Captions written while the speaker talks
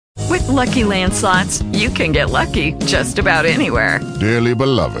Lucky Land Slots, you can get lucky just about anywhere. Dearly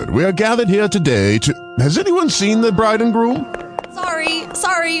beloved, we are gathered here today to... Has anyone seen the bride and groom?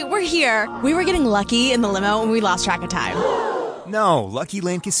 Sorry, we're here. We were getting lucky in the limo and we lost track of time. No, Lucky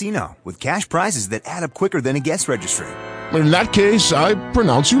Land Casino, with cash prizes that add up quicker than a guest registry. In that case, I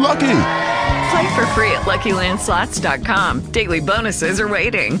pronounce you lucky. Play for free at LuckyLandSlots.com. Daily bonuses are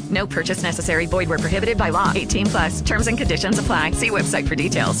waiting. No purchase necessary. Void where prohibited by law. 18 plus. Terms and conditions apply. See website for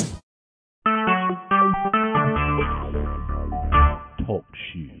details. Talk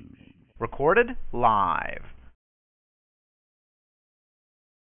shoes. Recorded live.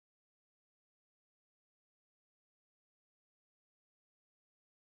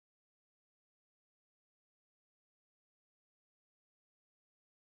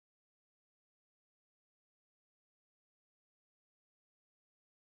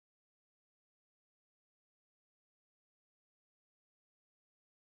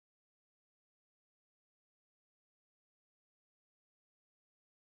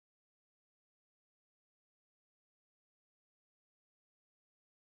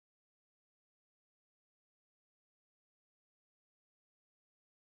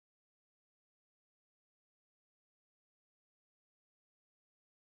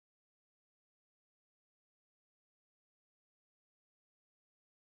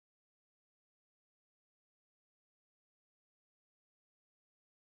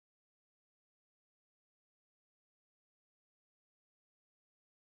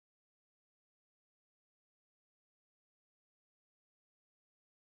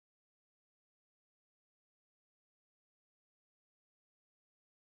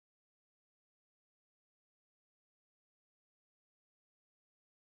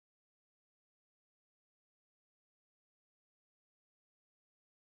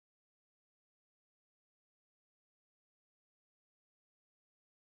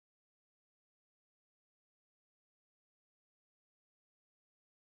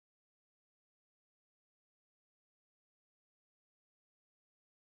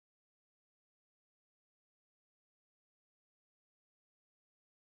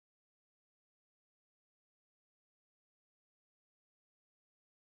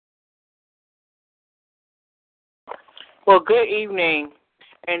 Well, good evening,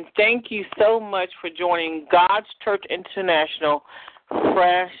 and thank you so much for joining God's Church International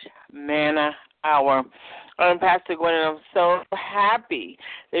Fresh Manna Hour. I'm Pastor Gwen, and I'm so happy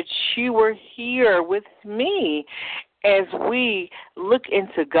that you were here with me as we look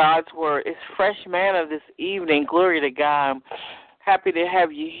into God's Word. It's Fresh Manna this evening. Glory to God. Happy to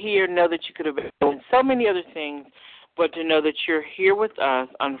have you here. Know that you could have been doing so many other things, but to know that you're here with us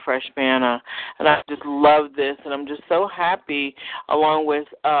on Fresh Manna. And I just love this, and I'm just so happy, along with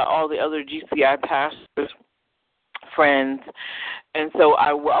all the other GCI pastors, friends. And so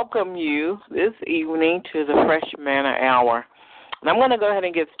I welcome you this evening to the Fresh Manna Hour. And I'm going to go ahead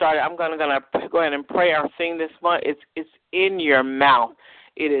and get started. I'm going to go ahead and pray our thing this month. It's in your mouth.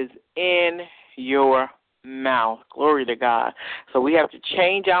 It is in your mouth. Glory to God. So we have to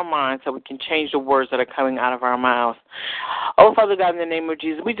change our minds so we can change the words that are coming out of our mouths. Oh, Father God, in the name of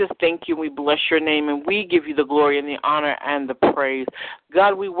Jesus, we just thank you and we bless your name and we give you the glory and the honor and the praise.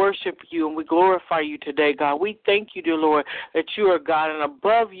 God, we worship you and we glorify you today, God. We thank you, dear Lord, that you are God and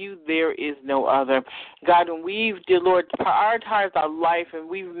above you there is no other. God, and we've, dear Lord, prioritized our life and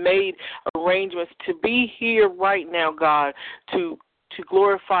we've made arrangements to be here right now, God, to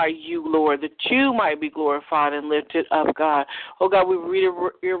glorify you, Lord, that you might be glorified and lifted up, God. Oh, God, we've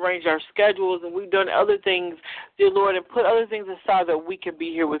rearranged our schedules and we've done other things, dear Lord, and put other things aside that we can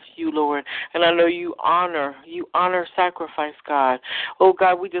be here with you, Lord. And I know you honor sacrifice, God. Oh,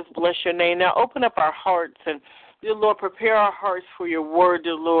 God, we just bless your name. Now open up our hearts and dear Lord, prepare our hearts for your word,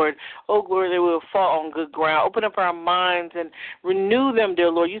 dear Lord. Oh, glory, they will fall on good ground. Open up our minds and renew them,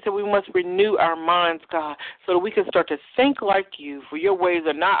 dear Lord. You said we must renew our minds, God, so that we can start to think like you. For your ways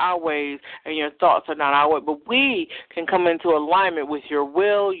are not our ways and your thoughts are not our way. But we can come into alignment with your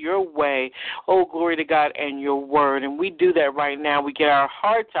will, your way. Oh, glory to God, and your word. And we do that right now. We get our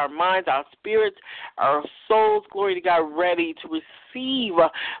hearts, our minds, our spirits, our souls, glory to God, ready to receive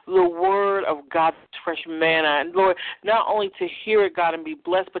the word of God's fresh manna. And Lord, not only to hear it, God, and be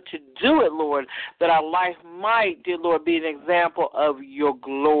blessed, but to do it, Lord, that our life might, dear Lord, be an example of your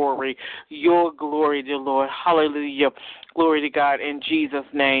glory, dear Lord. Hallelujah. Glory to God in Jesus'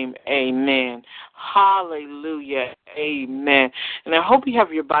 name. Amen. Hallelujah. Amen. And I hope you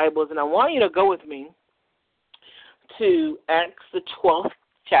have your Bibles, and I want you to go with me to Acts, the 12th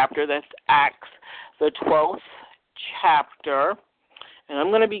chapter. That's Acts, the 12th chapter. And I'm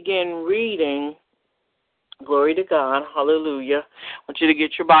going to begin reading Glory to God. Hallelujah. I want you to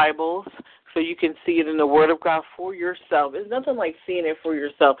get your Bibles so you can see it in the Word of God for yourself. It's nothing like seeing it for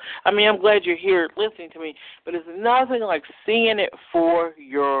yourself. I mean, I'm glad you're here listening to me, but it's nothing like seeing it for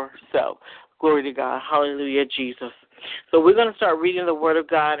yourself. Glory to God. Hallelujah, Jesus. So we're going to start reading the Word of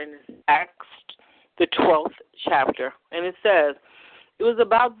God in Acts, the 12th chapter. And it says, it was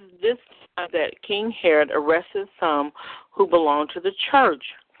about this time that King Herod arrested some who belonged to the church,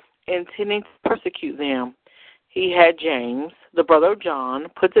 intending to persecute them. He had James, the brother of John,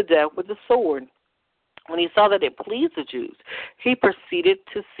 put to death with a sword. When he saw that it pleased the Jews, he proceeded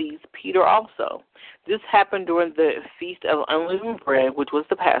to seize Peter also. This happened during the Feast of Unleavened Bread, which was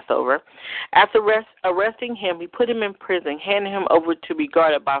the Passover. After arresting him, he put him in prison, handing him over to be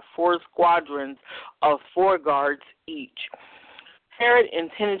guarded by 4 squadrons of 4 guards each. Herod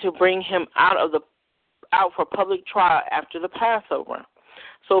intended to bring him out for public trial after the Passover.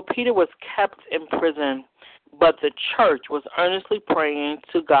 So Peter was kept in prison, but the church was earnestly praying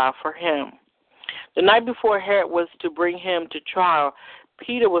to God for him. The night before Herod was to bring him to trial,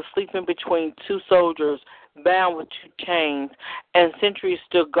 Peter was sleeping between 2 soldiers, bound with 2 chains, and sentries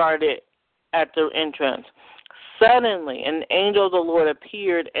stood guarded at the entrance. Suddenly, an angel of the Lord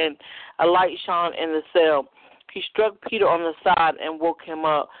appeared, and a light shone in the cell. He struck Peter on the side and woke him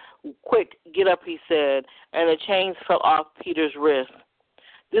up. "Quick, get up," he said, and the chains fell off Peter's wrists.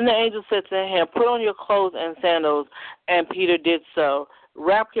 Then the angel said to him, "Put on your clothes and sandals," and Peter did so.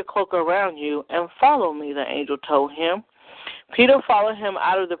 "Wrap your cloak around you and follow me," the angel told him. Peter followed him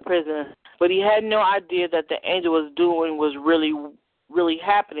out of the prison, but he had no idea that the angel was doing was really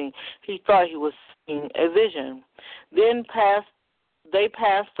happening. He thought he was seeing a vision. Then they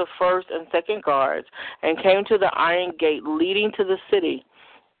passed the first and second guards and came to the iron gate leading to the city,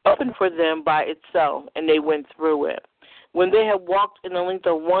 opened for them by itself, and they went through it. When they had walked in the length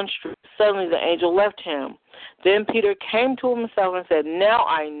of one street, suddenly the angel left him. Then Peter came to himself and said, "Now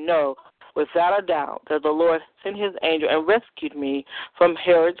I know without a doubt that the Lord sent his angel and rescued me from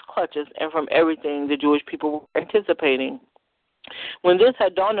Herod's clutches and from everything the Jewish people were anticipating." When this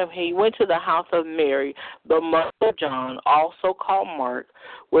had dawned on him, he went to the house of Mary, the mother of John, also called Mark,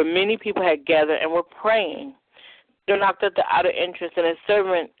 where many people had gathered and were praying. Peter knocked at the outer entrance, and a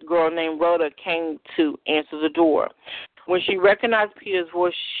servant girl named Rhoda came to answer the door. When she recognized Peter's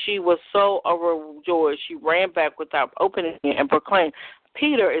voice, she was so overjoyed she ran back without opening it and proclaimed,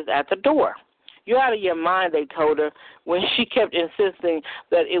 "Peter is at the door." "You're out of your mind," they told her. When she kept insisting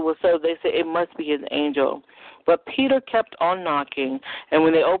that it was so, they said it must be his angel. But Peter kept on knocking, and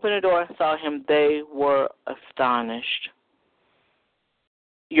when they opened the door and saw him, they were astonished.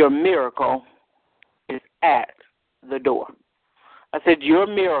 Your miracle is at the door. I said, your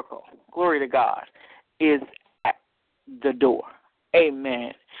miracle, glory to God, is at the door.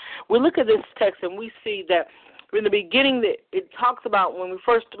 Amen. We look at this text and we see that in the beginning, that it talks about, when we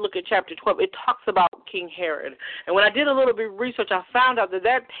first look at chapter 12, it talks about King Herod. And when I did a little bit of research, I found out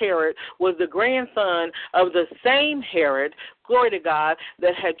that Herod was the grandson of the same Herod, glory to God,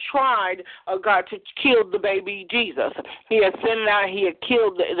 that had tried God to kill the baby Jesus. He had sent it out, he had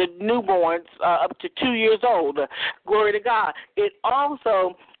killed the newborns up to 2 years old. Glory to God. It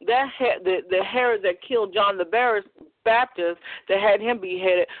also, the Herod that killed John the Baptist, that had him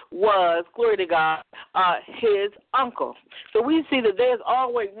beheaded, was, glory to God, his uncle. So we see that there's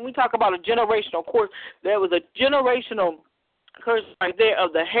always, when we talk about a generational course, there was a generational curse right there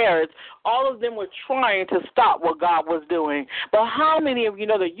of the Herods. All of them were trying to stop what God was doing. But how many of you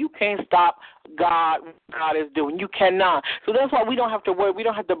know that you can't stop what God is doing? You cannot. So that's why we don't have to worry. We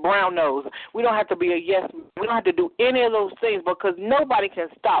don't have to brown nose. We don't have to be a yes. We don't have to do any of those things, because nobody can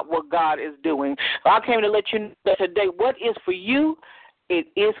stop what God is doing. I came to let you know that today, what is for you, it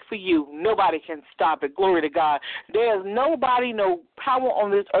is for you. Nobody can stop it. Glory to God. There's nobody, no power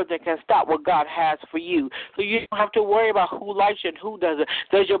on this earth that can stop what God has for you. So you don't have to worry about who likes you and who doesn't.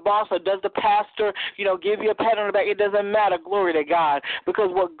 Does your boss or does the pastor, give you a pat on the back? It doesn't matter. Glory to God. Because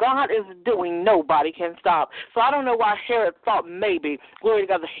what God is doing, nobody can stop. So I don't know why Herod thought maybe, glory to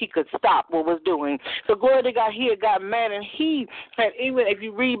God, that he could stop what was doing. So glory to God, he had got mad, and he had, even if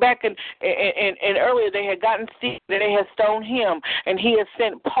you read back and earlier, they had gotten Stephen, and they had stoned him, and he had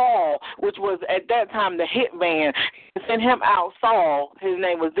sent Paul, which was at that time the hitman. He sent him out, Saul, his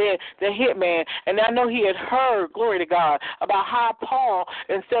name was then, the hitman. And I know he had heard, glory to God, about how Paul,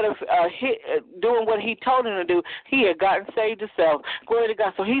 instead of doing what he told him to do, he had gotten saved himself. Glory to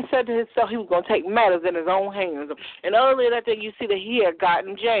God. So he said to himself he was going to take matters in his own hands. And earlier that day, you see that he had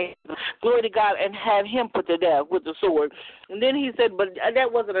gotten James, glory to God, and had him put to death with the sword. And then he said, but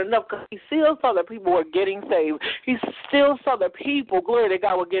that wasn't enough because he still saw that people were getting saved. He still saw that people, glory to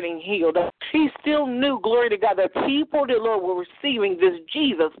God, were getting healed. He still knew, glory to God, that people, the Lord, were receiving this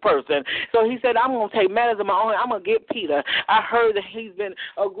Jesus person. So he said, I'm going to take matters of my own. I'm going to get Peter. I heard that he's been,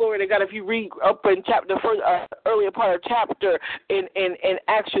 glory to God, if you read up in chapter, earlier part of chapter in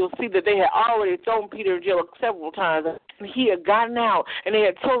Acts, you'll see that they had already thrown Peter in jail several times. And he had gotten out, and they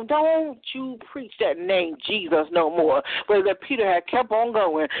had told him, don't you preach that name Jesus no more. But that Peter had kept on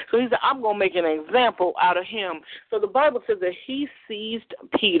going. So he said, I'm going to make an example out of him. So the Bible says that he seized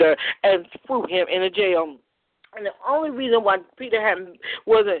Peter and threw him in a jail. And the only reason why Peter hadn't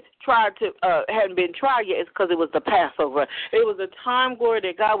been tried yet is because it was the Passover. It was a time, glory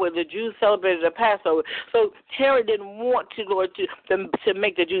to God, where the Jews celebrated the Passover. So Herod didn't want to, Lord, to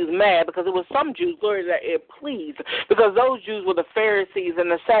make the Jews mad, because it was some Jews, glory, that it pleased, because those Jews were the Pharisees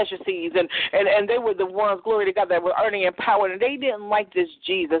and the Sadducees, and they were the ones, glory to God, that were earning in power, and they didn't like this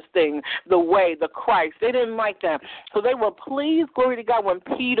Jesus thing, the way, the Christ. They didn't like that. So they were pleased, glory to God, when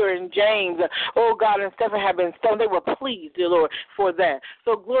Peter and James, oh God, and Stephen had been stoned. They were pleased, dear Lord, for that.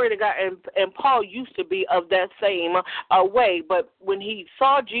 So glory to God, and Paul used to be of that same way, but when he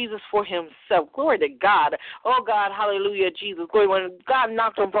saw Jesus for himself, glory to God, oh God, hallelujah, Jesus, glory, when God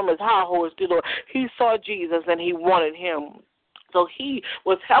knocked him from his high horse, dear Lord, he saw Jesus and he wanted him. So he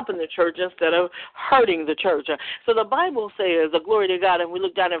was helping the church instead of hurting the church. So the Bible says, glory to God, and we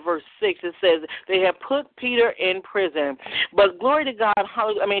look down at verse 6, it says they had put Peter in prison. But glory to God,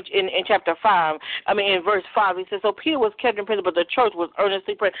 in chapter 5, in verse 5, he says, so Peter was kept in prison, but the church was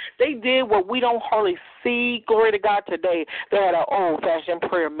earnestly praying. They did what we don't hardly see, glory to God, today. They had an old-fashioned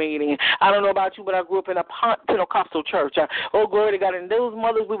prayer meeting. I don't know about you, but I grew up in a Pentecostal church. Oh, glory to God. And those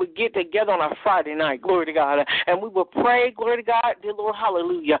mothers, we would get together on a Friday night, glory to God, and we would pray, glory to God, dear Lord,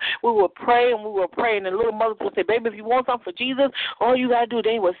 hallelujah. We would pray, and and the little mothers would say, baby, if you want something for Jesus, all you got to do,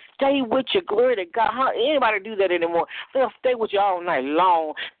 they will stay with you, glory to God. How anybody do that anymore? They'll stay with you all night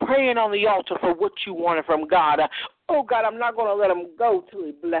long, praying on the altar for what you wanted from God. Oh, God, I'm not going to let them go till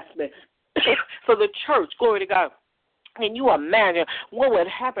he bless me. So the church, glory to God, can you imagine what would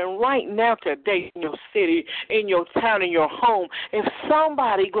happen right now today in your city, in your town, in your home, if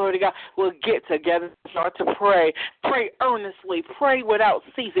somebody, glory to God, will get together and start to pray earnestly, pray without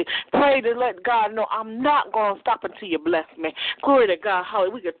ceasing, pray to let God know, I'm not going to stop until you bless me. Glory to God,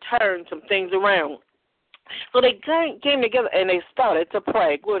 hallelujah, we could turn some things around. So they came together and they started to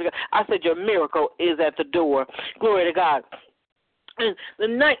pray. Glory to God. I said, your miracle is at the door. Glory to God. And the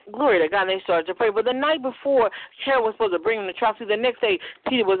night, glory to God, they started to pray. But the night before Herod was supposed to bring him to trial, the next day,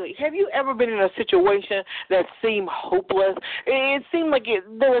 Peter was, have you ever been in a situation that seemed hopeless? It seemed like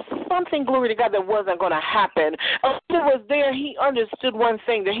there was something, glory to God, that wasn't going to happen. Peter was there. He understood one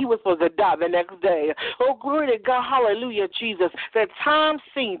thing, that he was supposed to die the next day. Oh, glory to God, hallelujah, Jesus. That time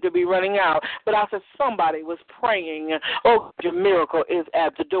seemed to be running out. But I said somebody was praying. Oh, your miracle is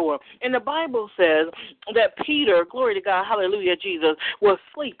at the door. And the Bible says that Peter, glory to God, hallelujah, Jesus, was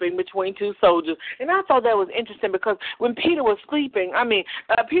sleeping between two soldiers. And I thought that was interesting, because when Peter was sleeping,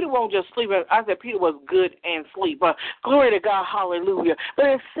 Peter won't just sleep. I said Peter was good and sleep. Glory to God, hallelujah. But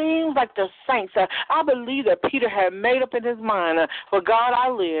it seems like the saints, I believe that Peter had made up in his mind, for God I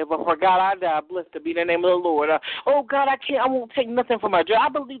live, or for God I die. Blessed to be the name of the Lord. Oh God, I won't take nothing from my job. I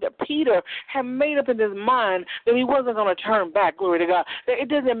believe that Peter had made up in his mind that he wasn't going to turn back. Glory to God. That it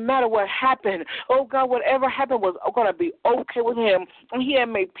doesn't matter what happened. Oh God, whatever happened was going to be okay with him. And he had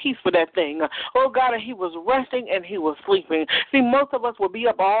made peace with that thing. Oh, God, and he was resting and he was sleeping. See, most of us will be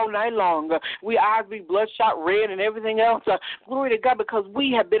up all night long. We eyes be bloodshot red and everything else. Glory to God, because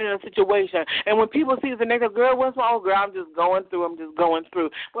we have been in a situation. And when people see the next girl, what's wrong? Oh, girl, I'm just going through.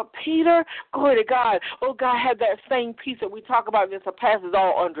 But Peter, glory to God, oh, God had that same peace that we talk about that surpasses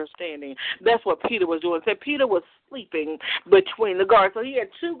all understanding. That's what Peter was doing. So Peter was sleeping between the guards. So he had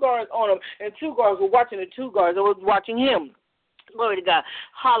two guards on him, and two guards were watching the two guards that was watching him. Glory to God.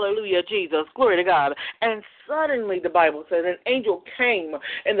 Hallelujah, Jesus. Glory to God. And suddenly, the Bible says, an angel came,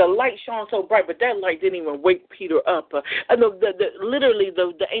 and the light shone so bright, but that light didn't even wake Peter up. And literally,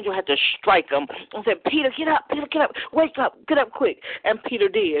 the angel had to strike him and said, Peter, get up, wake up, get up quick. And Peter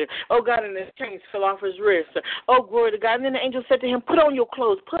did. Oh, God, and the chains fell off his wrist. Oh, glory to God. And then the angel said to him, put on your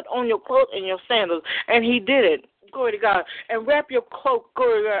clothes and your sandals. And he did it. Glory to God. And wrap your cloak,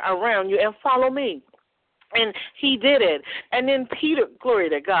 glory to God, around you and follow me. And he did it. And then Peter, glory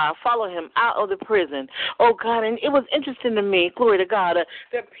to God, followed him out of the prison. Oh, God, and it was interesting to me, glory to God,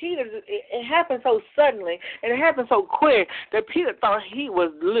 that Peter, it happened so suddenly, and it happened so quick that Peter thought he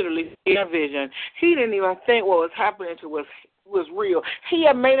was literally in a vision. He didn't even think what was happening to was real. He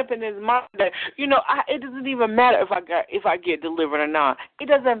had made up in his mind that, it doesn't even matter if I get delivered or not. It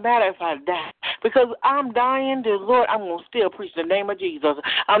doesn't matter if I die, because I'm dying, dear Lord, I'm going to still preach the name of Jesus.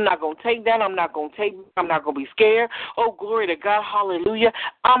 I'm not going to take that. I'm not going to be scared. Oh, glory to God. Hallelujah.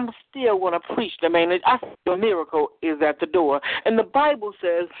 I'm still going to preach the man. I think the miracle is at the door. And the Bible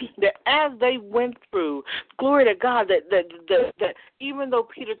says that as they went through, glory to God, that even though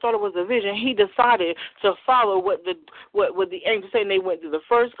Peter thought it was a vision, he decided to follow what the angel said. And they went through the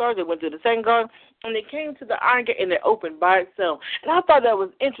first guard, they went through the second guard, and they came to the iron gate, and it opened by itself. And I thought that was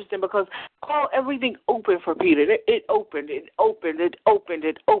interesting because everything opened for Peter. It opened.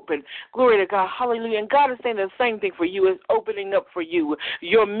 Glory to God. Hallelujah. And God is saying the same thing for you. It's opening up for you.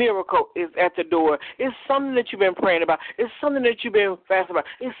 Your miracle is at the door. It's something that you've been praying about. It's something that you've been fasting about.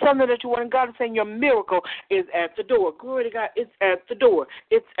 It's something that you want. And God is saying your miracle is at the door. Glory to God. It's at the door.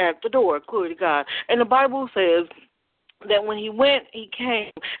 It's at the door. Glory to God. And the Bible says that when he went, he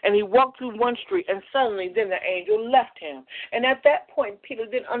came, and he walked through one street, and suddenly then the angel left him. And at that point, Peter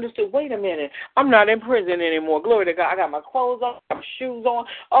then understood, wait a minute, I'm not in prison anymore. Glory to God. I got my clothes on, I got my shoes on.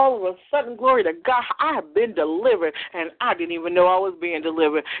 All of a sudden, glory to God, I have been delivered, and I didn't even know I was being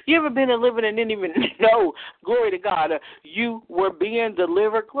delivered. You ever been delivered and didn't even know, glory to God, you were being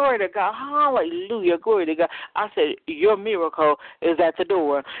delivered? Glory to God. Hallelujah. Glory to God. I said, your miracle is at the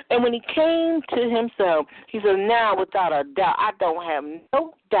door. And when he came to himself, he said, now without a doubt, I don't have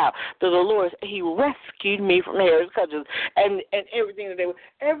no doubt that the Lord, he rescued me from Herod's clutches and everything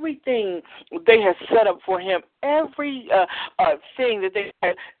they had set up for him, every thing that they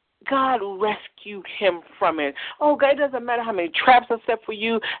had, God rescued him from it. Oh, God, it doesn't matter how many traps are set for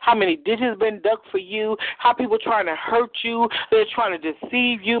you, how many ditches been dug for you, how people trying to hurt you, they're trying to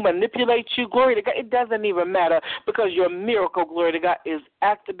deceive you, manipulate you. Glory to God. It doesn't even matter because your miracle, glory to God, is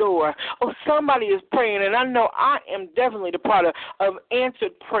at the door. Oh, somebody is praying, and I know I am definitely the part of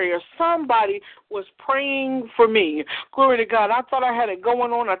answered prayer. Somebody was praying for me. Glory to God. I thought I had it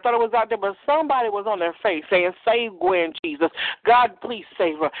going on. I thought it was out there, but somebody was on their face saying, save Gwen, Jesus. God, please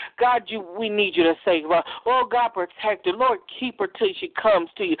save her. God, we need you to save her. Oh, God, protect her. Lord, keep her till she comes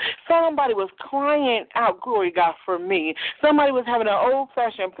to you. Somebody was crying out, glory to God, for me. Somebody was having an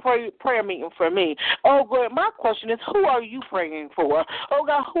old-fashioned prayer meeting for me. Oh, glory. My question is, who are you praying for? Oh,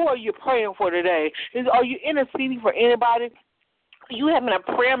 God, who are you praying for today? Are you interceding for anybody? You having a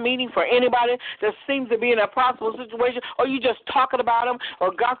prayer meeting for anybody that seems to be in a possible situation, or you just talking about them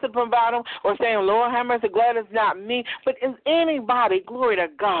or gossiping about them or saying, Lord, have mercy, glad it's not me. But is anybody, glory to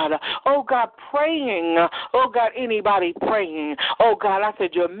God, oh, God, praying? Oh, God, anybody praying? Oh, God, I said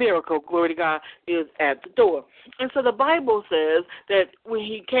your miracle, glory to God, is at the door. And so the Bible says that when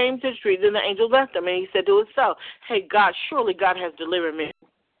he came to the street, then the angel left him, and he said to himself, hey, God, surely God has delivered me.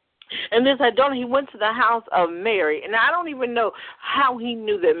 And this had done, he went to the house of Mary. And I don't even know how he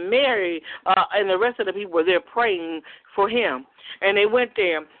knew that Mary and the rest of the people were there praying for him. And they went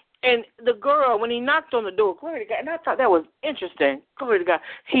there. And the girl, when he knocked on the door, glory to God, and I thought that was interesting, glory to God,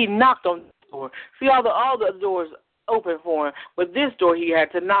 he knocked on the door. See, all the doors open for him, but this door he had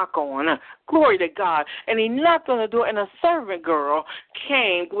to knock on. Glory to God. And he knocked on the door, and a servant girl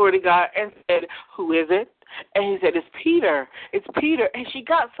came, glory to God, and said, who is it? And he said, it's Peter. It's Peter. And she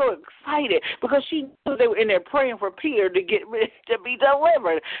got so excited because she knew they were in there praying for Peter to be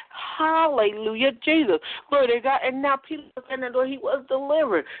delivered. Hallelujah, Jesus. Glory to God. And now Peter was in the door. He was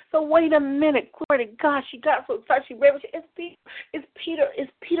delivered. So wait a minute. Glory to God. She got so excited. She ran. It's Peter. It's Peter.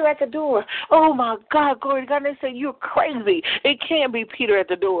 It's Peter at the door. Oh, my God. Glory to God. And they said, you're crazy. It can't be Peter at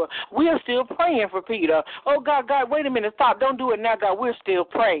the door. We are still praying for Peter. Oh, God, wait a minute. Stop. Don't do it now, God. We're still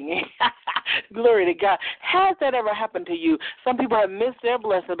praying. Glory to God. Has that ever happened to you? Some people have missed their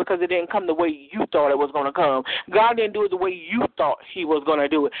blessing because it didn't come the way you thought it was going to come. God didn't do it the way you thought he was going to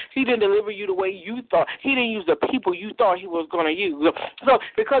do it. He didn't deliver you the way you thought. He didn't use the people you thought he was going to use. So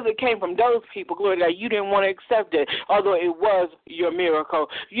because it came from those people, glory to God, you didn't want to accept it, although it was your miracle.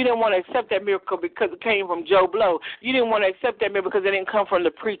 You didn't want to accept that miracle because it came from Joe Blow. You didn't want to accept that miracle because it didn't come from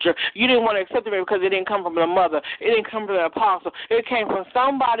the preacher. You didn't want to accept the miracle because it didn't come from the mother. It didn't come from the apostle. It came from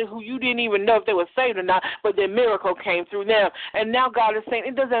somebody who you didn't even know if they were saved or not, but their miracle came through them. And now God is saying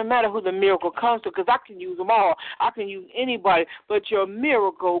it doesn't matter who the miracle comes to because I can use them all. I can use anybody, but your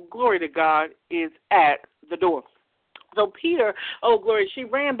miracle, glory to God, is at the door. So Peter, oh, glory, she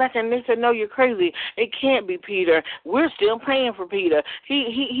ran back and they said, no, you're crazy. It can't be Peter. We're still praying for Peter.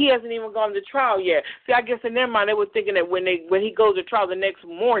 He hasn't even gone to trial yet. See, I guess in their mind they were thinking that when he goes to trial the next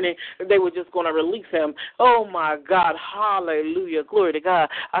morning, they were just going to release him. Oh, my God, hallelujah, glory to God.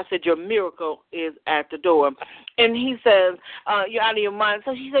 I said, your miracle is at the door. And he says, you're out of your mind.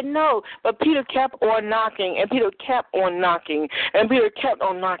 So she said, no. But Peter kept on knocking, and Peter kept on knocking, and Peter kept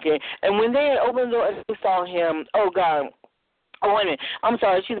on knocking. And when they had opened the door and they saw him, oh, God, oh, wait a minute. I'm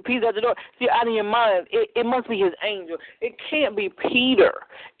sorry. She's Peter at the door. See, out of your mind, it must be his angel. It can't be Peter.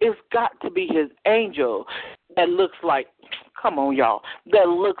 It's got to be his angel that looks like, come on, y'all, that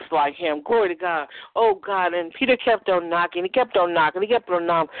looks like him. Glory to God. Oh, God. And Peter kept on knocking. He kept on knocking. He kept on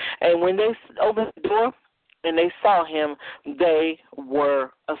knocking. And when they opened the door and they saw him, they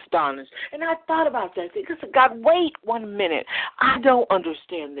were astonished. And I thought about that because, God, wait 1 minute. I don't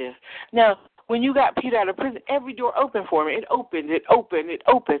understand this. Now, when you got Peter out of prison, every door opened for him. It opened.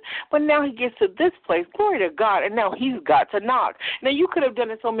 But now he gets to this place, glory to God, and now he's got to knock. Now, you could have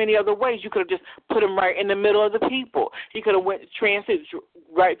done it so many other ways. You could have just put him right in the middle of the people. He could have went transit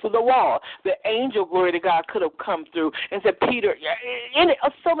right through the wall. The angel, glory to God, could have come through and said, Peter,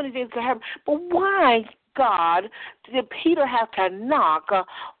 so many things could happen. But why, God, did Peter have to knock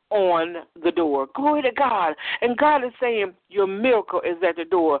on the door? Glory to God. And God is saying, your miracle is at the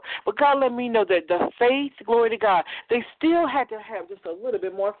door. But God let me know that the faith, glory to God, they still had to have just a little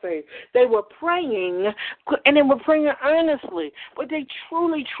bit more faith. They were praying, and they were praying earnestly, but they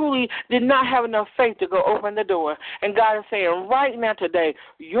truly, truly did not have enough faith to go open the door. And God is saying, right now today,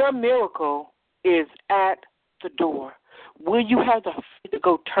 your miracle is at the door. Will you have the faith to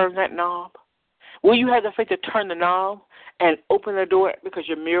go turn that knob? Will you have the faith to turn the knob and open the door, because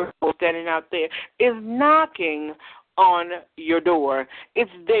your miracle standing out there is knocking on your door?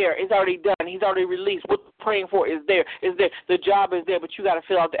 It's there. It's already done. He's already released. What you're praying for is there. It's there. The job is there, but you got to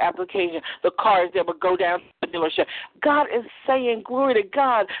fill out the application. The car is there, but go down to the dealership. God is saying, glory to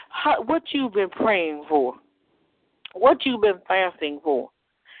God, what you've been praying for, what you've been fasting for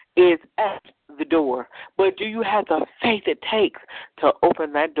is at the door. But do you have the faith it takes to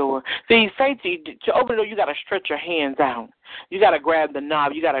open that door? See, faith, to open the door, you got to stretch your hands out. You got to grab the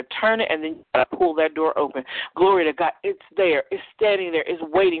knob. You got to turn it, and then you got to pull that door open. Glory to God. It's there. It's standing there. It's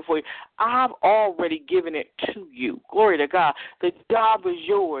waiting for you. I've already given it to you. Glory to God. The job is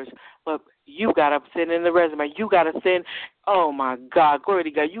yours, but you got to send in the resume. You got to send, oh, my God, glory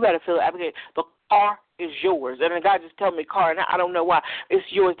to God. You got to fill the application. The car is yours. And then God just tell me car, and I don't know why. It's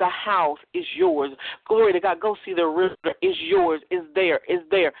yours. The house is yours. Glory to God. Go see the river. It's yours. It's there. It's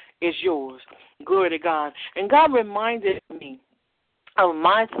there. It's yours. Glory to God. And God reminded me of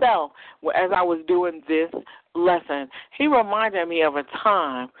myself as I was doing this lesson. He reminded me of a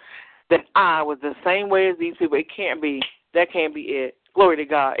time that I was the same way as these people. It can't be. That can't be it. Glory to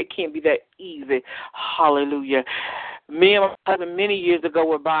God. It can't be that easy. Hallelujah. Me and my husband many years ago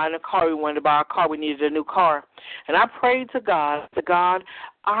were buying a car. We wanted to buy a car. We needed a new car. And I prayed to God,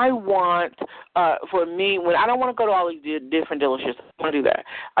 I want, for me, when I don't want to go to all these different dealerships. I want to do that.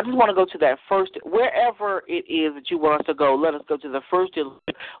 I just want to go to that first, wherever it is that you want us to go, let us go to the first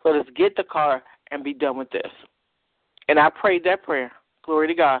dealership. Let us get the car and be done with this. And I prayed that prayer. Glory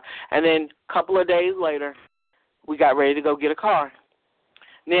to God. And then a couple of days later, we got ready to go get a car.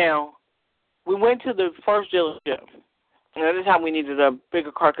 Now, we went to the first dealership. And at the time, we needed a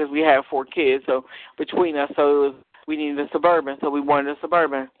bigger car because we had 4 kids. So between us, we needed a Suburban. So we wanted a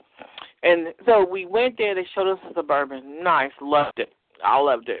Suburban. And so we went there. They showed us a Suburban. Nice. Loved it. I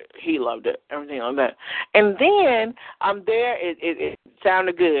loved it. He loved it. Everything like that. And then I'm there. It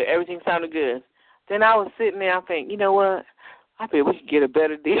sounded good. Everything sounded good. Then I was sitting there. I think, you know what? I bet we could get a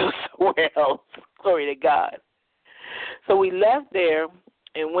better deal somewhere else. Glory to God. So we left there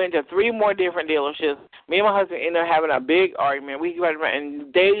and went to 3 more different dealerships. Me and my husband ended up having a big argument.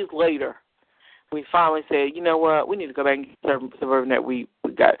 And days later, we finally said, you know what, we need to go back and get the Suburban that we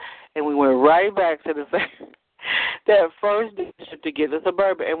got. And we went right back to that first dealership to get the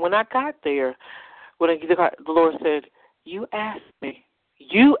Suburban. And when I got there, the Lord said, you asked me,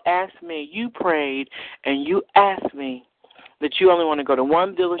 you prayed, and you asked me that you only want to go to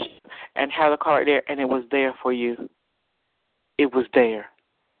one dealership and have the car right there, and it was there for you. It was there.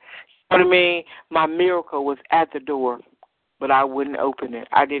 You know what I mean? My miracle was at the door, but I wouldn't open it.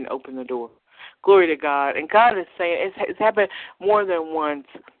 I didn't open the door. Glory to God. And God is saying, it's happened more than once.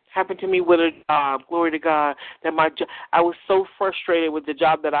 It happened to me with a job. Glory to God. That I was so frustrated with the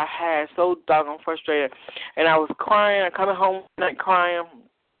job that I had, so doggone frustrated. And I was crying. I coming home at night crying.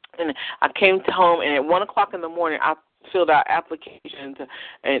 And I came home, and at 1 o'clock in the morning, I filled out applications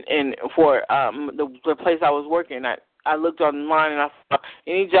and for the place I was working. I looked online and I saw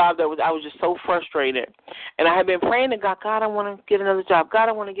any job I was just so frustrated. And I had been praying to God, I want to get another job. God,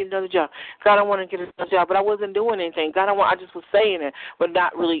 I want to get another job. God, I want to get another job. But I wasn't doing anything. I just was saying it, but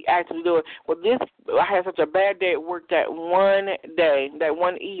not really actually doing it. Well, I had such a bad day at work that one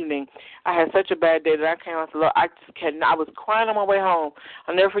evening. I had such a bad day that I came out and said, Lord, I just cannot. I was crying on my way home.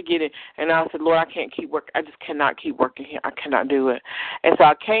 I'll never forget it. And I said, Lord, I can't keep working. I just cannot keep working here. I cannot do it. And so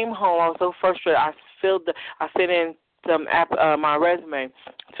I came home. I was so frustrated. I sent in my resume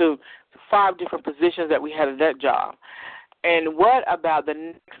to 5 different positions that we had at that job. And what about the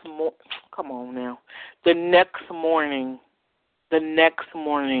next morning,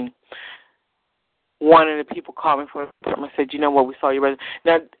 one of the people called me from the department and said, you know what, we saw your resume.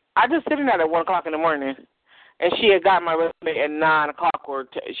 Now, I just sitting there at 1 o'clock in the morning, and she had got my resume at 9 o'clock,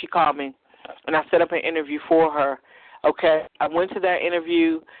 she called me, and I set up an interview for her. Okay, I went to that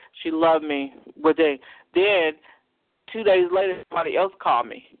interview. She loved me. But then 2 days later, somebody else called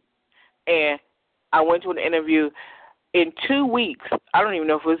me, and I went to an interview. In 2 weeks, I don't even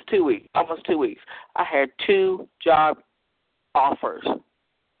know if it was 2 weeks, almost 2 weeks, I had 2 job offers.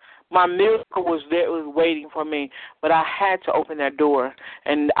 My miracle was there, it was waiting for me, but I had to open that door.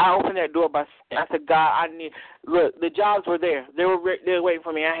 And I opened that door I said, God, look, the jobs were there. They were waiting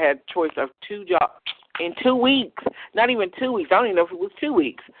for me. I had a choice of 2 jobs. In 2 weeks, not even 2 weeks, I don't even know if it was 2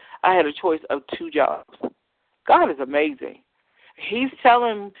 weeks, I had a choice of 2 jobs. God is amazing. He's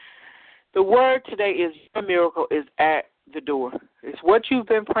telling, the word today is your miracle is at the door. It's what you've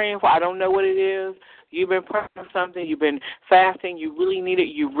been praying for. I don't know what it is. You've been praying for something. You've been fasting. You really need it.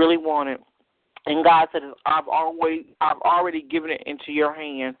 You really want it. And God said, I've already given it into your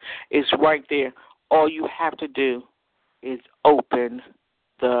hand. It's right there. All you have to do is open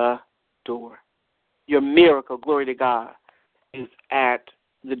the door. Your miracle, glory to God, is at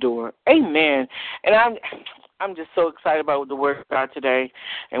the door. Amen. And I'm just so excited about the word of God today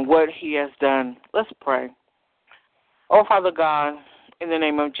and what he has done. Let's pray. Oh, Father God, in the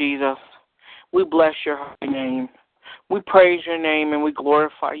name of Jesus, we bless your holy name. We praise your name and we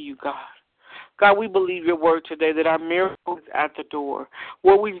glorify you, God. God, we believe your word today that our miracle is at the door.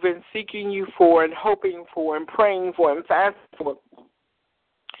 What we've been seeking you for and hoping for and praying for and fasting for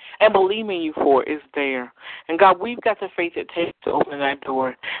and believing you for is there. And God, we've got the faith it takes to open that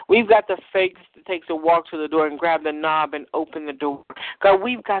door. We've got the faith it takes to walk to the door and grab the knob and open the door. God,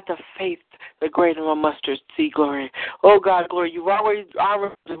 we've got the faith, the greater of a mustard seed, glory. Oh, God, glory, you've already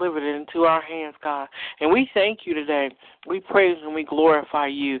delivered it into our hands, God. And we thank you today. We praise and we glorify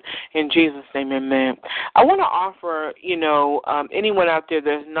you. In Jesus' name, amen. I want to offer, anyone out there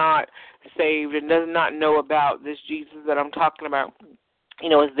that's not saved and does not know about this Jesus that I'm talking about,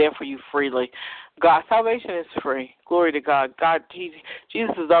 it's there for you freely. God, salvation is free. Glory to God.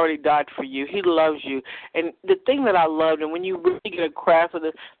 Jesus has already died for you. He loves you. And the thing that I loved, and when you really get a grasp of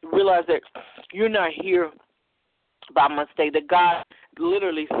this, you realize that you're not here by mistake, that God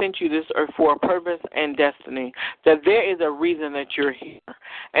literally sent you this earth for a purpose and destiny, that there is a reason that you're here.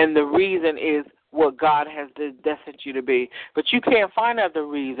 And the reason is what God has destined you to be. But you can't find out the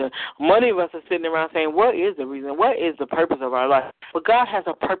reason. Many of us are sitting around saying, what is the reason? What is the purpose of our life? But God has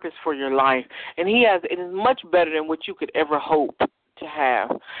a purpose for your life, and it is much better than what you could ever hope to have,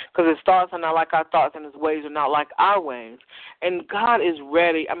 because his thoughts are not like our thoughts and his ways are not like our ways. And God is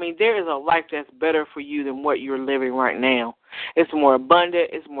ready. There is a life that's better for you than what you're living right now. It's more abundant.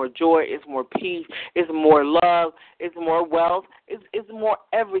 It's more joy. It's more peace. It's more love. It's more wealth. It's more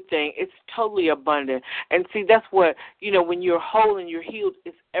everything. It's totally abundant. And see, that's what, when you're whole and you're healed,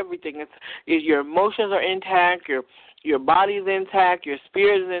 it's everything. It's your emotions are intact. Your body is intact, your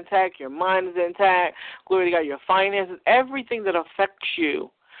spirit is intact, your mind is intact, glory to God, your finances, everything that affects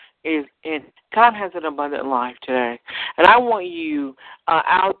you is in. God has an abundant life today. And I want you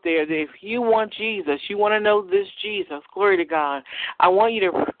out there that if you want Jesus, you want to know this Jesus, glory to God, I want you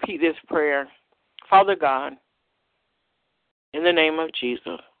to repeat this prayer. Father God, in the name of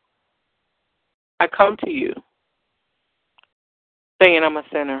Jesus, I come to you saying I'm a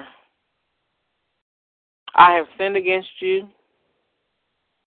sinner. I have sinned against you,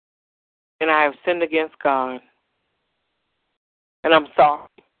 and I have sinned against God, and I'm sorry.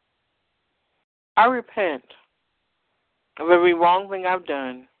 I repent of every wrong thing I've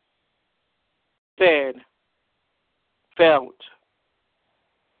done, said, felt.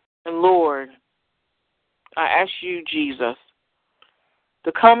 And Lord, I ask you, Jesus,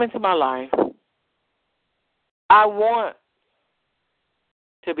 to come into my life. I want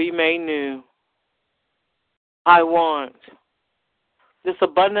to be made new. I want this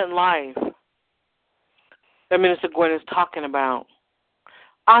abundant life that Minister Gwen is talking about.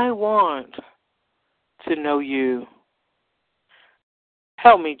 I want to know you.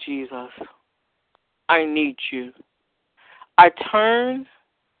 Help me, Jesus. I need you. I turn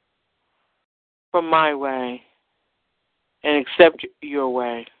from my way and accept your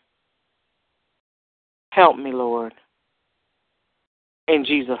way. Help me, Lord. In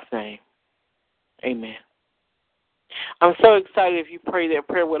Jesus' name, amen. I'm so excited if you pray that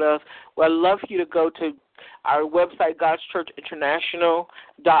prayer with us. Well, I'd love for you to go to our website,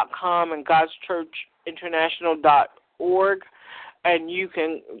 godschurchinternational.com and godschurchinternational.org, and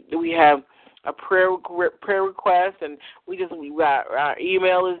we have a prayer request, and our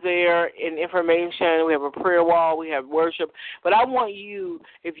email is there and information. We have a prayer wall. We have worship. But I want you,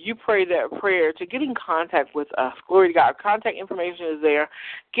 if you pray that prayer, to get in contact with us. Glory to God. Our contact information is there.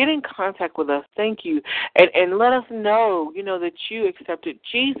 Get in contact with us. Thank you. And let us know, that you accepted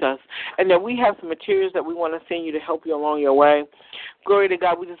Jesus and that we have some materials that we want to send you to help you along your way. Glory to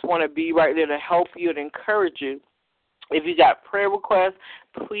God. We just want to be right there to help you and encourage you. If you got prayer requests,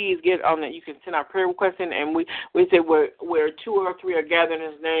 please get on that. You can send our prayer requests in, and we say where 2 or 3 are gathered in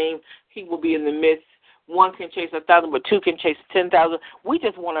His name, He will be in the midst. One can chase 1,000, but 2 can chase 10,000. We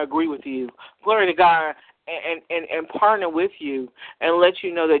just want to agree with you. Glory to God. And partner with you and let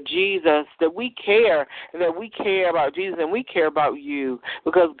you know that Jesus, that we care, and that we care about Jesus, and we care about you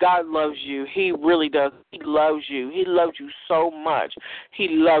because God loves you. He really does. He loves you. He loves you so much. He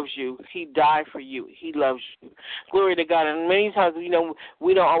loves you. He died for you. He loves you. Glory to God. And many times, we don't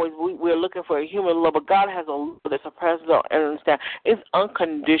always, we're looking for a human love, but God has a love that surpasses our understanding. It's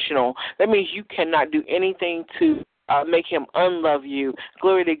unconditional. That means you cannot do anything to make Him unlove you.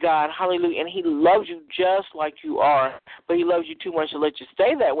 Glory to God. Hallelujah. And He loves you just like you are. But He loves you too much to let you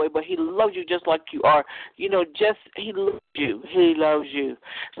stay that way. But He loves you just like you are. He loves you. He loves you.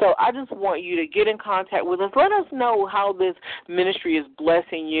 So I just want you to get in contact with us. Let us know how this ministry is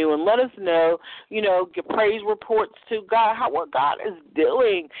blessing you. And let us know, get praise reports to God, what God is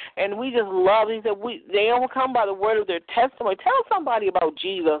doing. And we just love. He said they overcome by the word of their testimony. Tell somebody about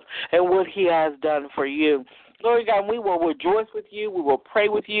Jesus and what He has done for you. Glory to God, we will rejoice with you. We will pray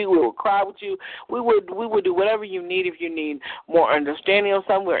with you. We will cry with you. We will do whatever you need. If you need more understanding of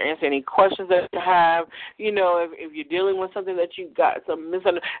something, we'll answer any questions that you have. If you're dealing with something that you got some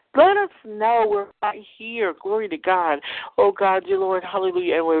misunderstanding, let us know. We're right here. Glory to God. Oh, God, dear Lord,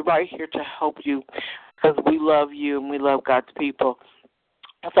 hallelujah. And we're right here to help you because we love you and we love God's people.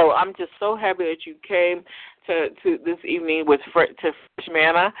 So I'm just so happy that you came to this evening to Fresh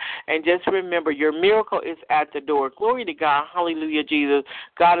Manna. And just remember, your miracle is at the door. Glory to God. Hallelujah, Jesus.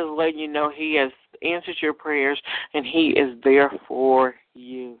 God is letting you know He has answered your prayers, and He is there for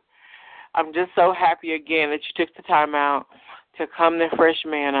you. I'm just so happy again that you took the time out to come to Fresh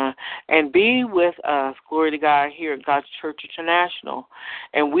Manna and be with us, glory to God, here at God's Church International.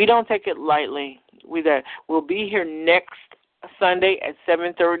 And we don't take it lightly. We'll be here next Sunday at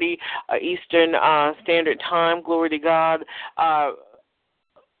 7:30 Eastern Standard Time. Glory to God.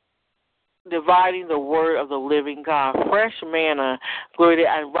 Dividing the word of the living God. Fresh manna, glory to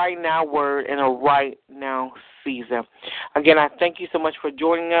God, right now word in a right now season. Again, I thank you so much for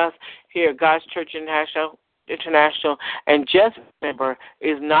joining us here at God's Church International. And just remember,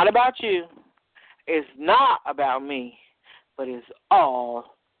 it's not about you. It's not about me. But it's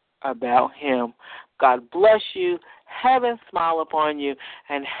all about Him. God bless you. Heaven smile upon you,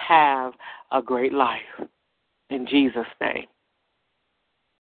 and have a great life. In Jesus' name.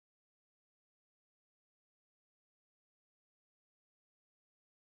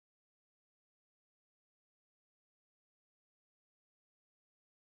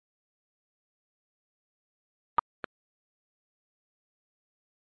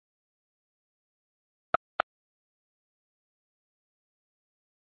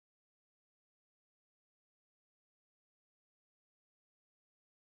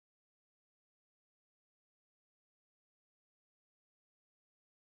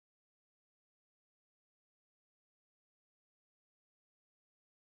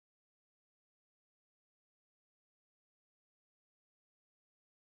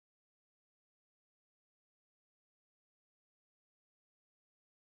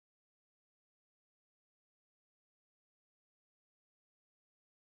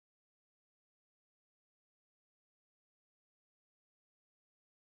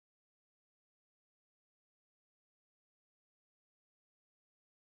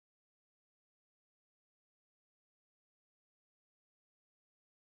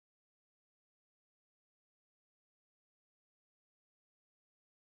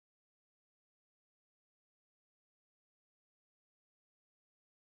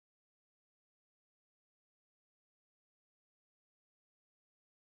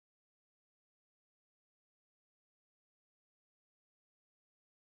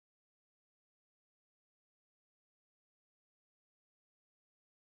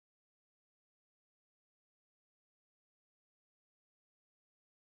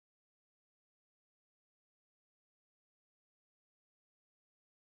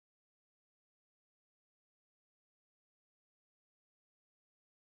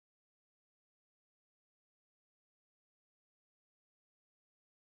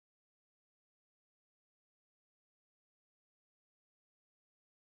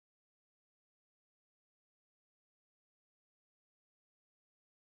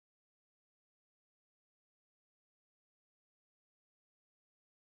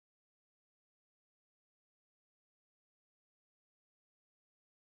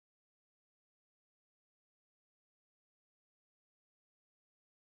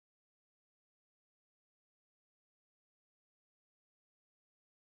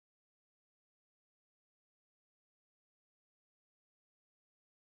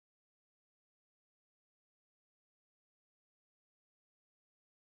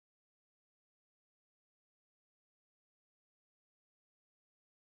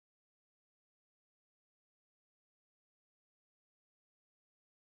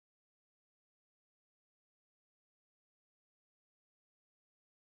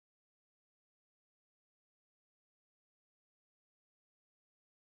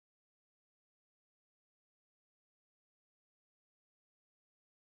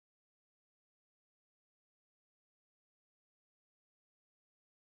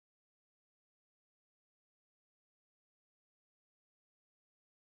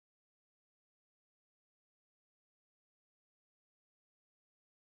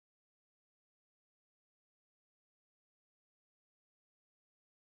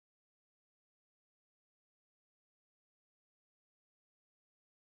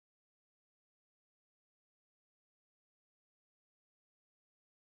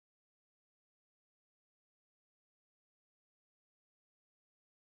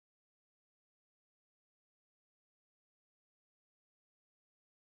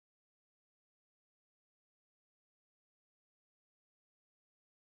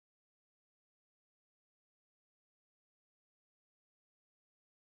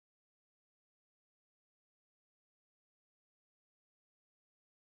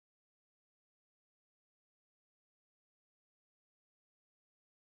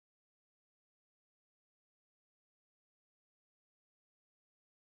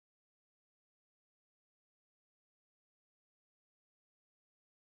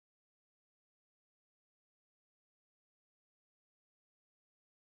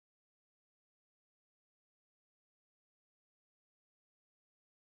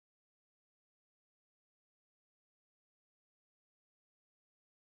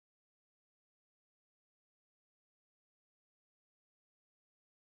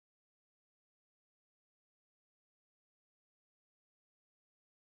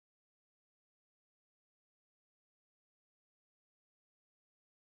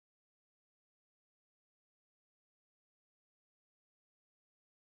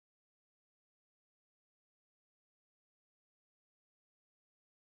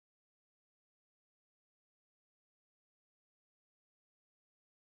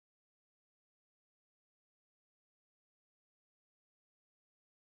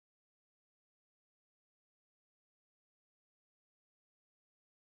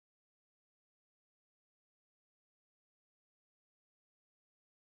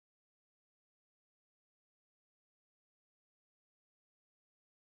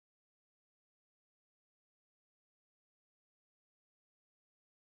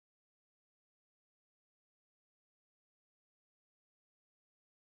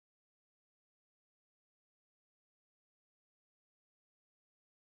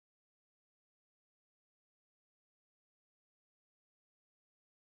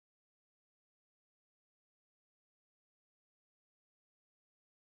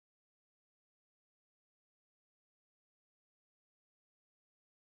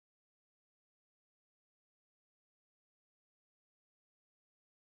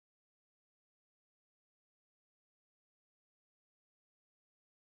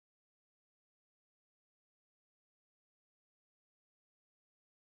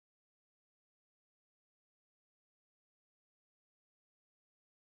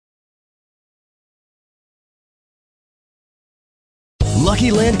 Lucky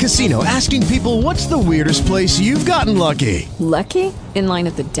Land Casino, asking people, what's the weirdest place you've gotten lucky? Lucky? In line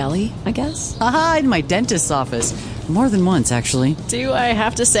at the deli, I guess? Aha, in my dentist's office. More than once, actually. Do I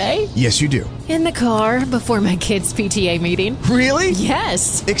have to say? Yes, you do. In the car before my kids' PTA meeting. Really?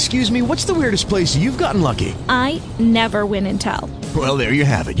 Yes. Excuse me, what's the weirdest place you've gotten lucky? I never win and tell. Well, there you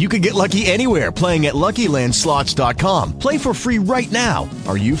have it. You can get lucky anywhere, playing at LuckyLandSlots.com. Play for free right now.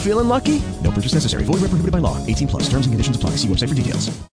 Are you feeling lucky? No purchase necessary. Void where prohibited by law. 18+. Terms and conditions apply. See website for details.